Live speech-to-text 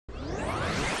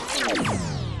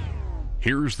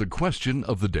Here's the question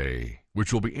of the day,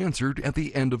 which will be answered at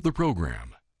the end of the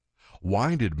program.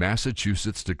 Why did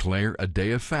Massachusetts declare a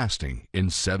day of fasting in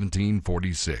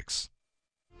 1746?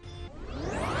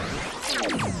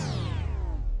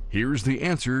 Here's the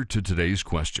answer to today's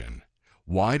question.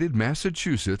 Why did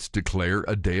Massachusetts declare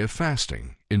a day of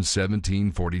fasting in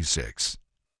 1746?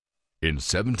 In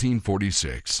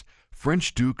 1746,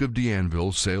 French Duke of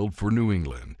D'Anville sailed for New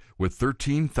England with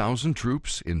 13,000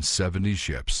 troops in 70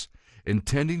 ships,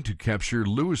 intending to capture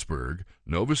Louisburg,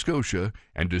 Nova Scotia,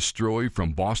 and destroy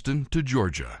from Boston to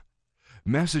Georgia.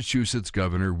 Massachusetts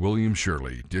Governor William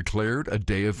Shirley declared a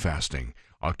day of fasting,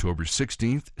 October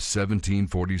 16,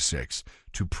 1746,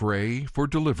 to pray for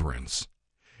deliverance.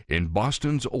 In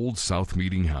Boston's Old South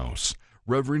Meeting House,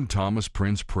 Reverend Thomas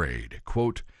Prince prayed,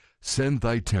 quote, "Send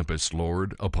thy tempest,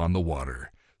 Lord, upon the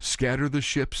water. Scatter the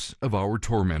ships of our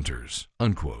tormentors,"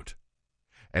 unquote.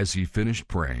 As he finished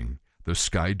praying, the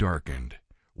sky darkened,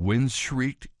 winds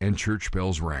shrieked, and church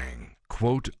bells rang.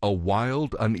 Quote, "A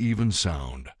wild, uneven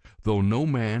sound, though no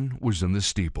man was in the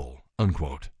steeple,"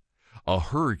 unquote. A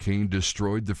hurricane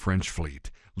destroyed the French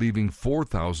fleet, leaving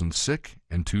 4,000 sick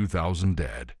and 2,000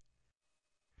 dead.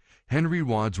 Henry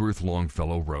Wadsworth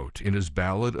Longfellow wrote in his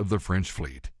Ballad of the French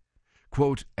Fleet,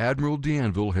 quote, "Admiral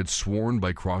D'Anville had sworn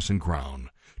by cross and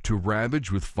crown to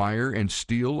ravage with fire and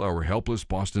steel our helpless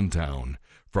Boston town.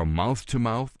 From mouth to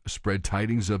mouth spread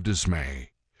tidings of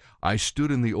dismay. I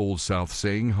stood in the Old South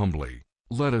saying humbly,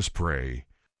 'Let us pray.'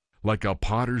 Like a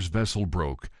potter's vessel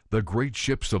broke, the great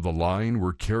ships of the line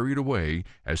were carried away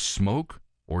as smoke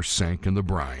or sank in the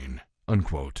brine,"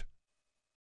 unquote.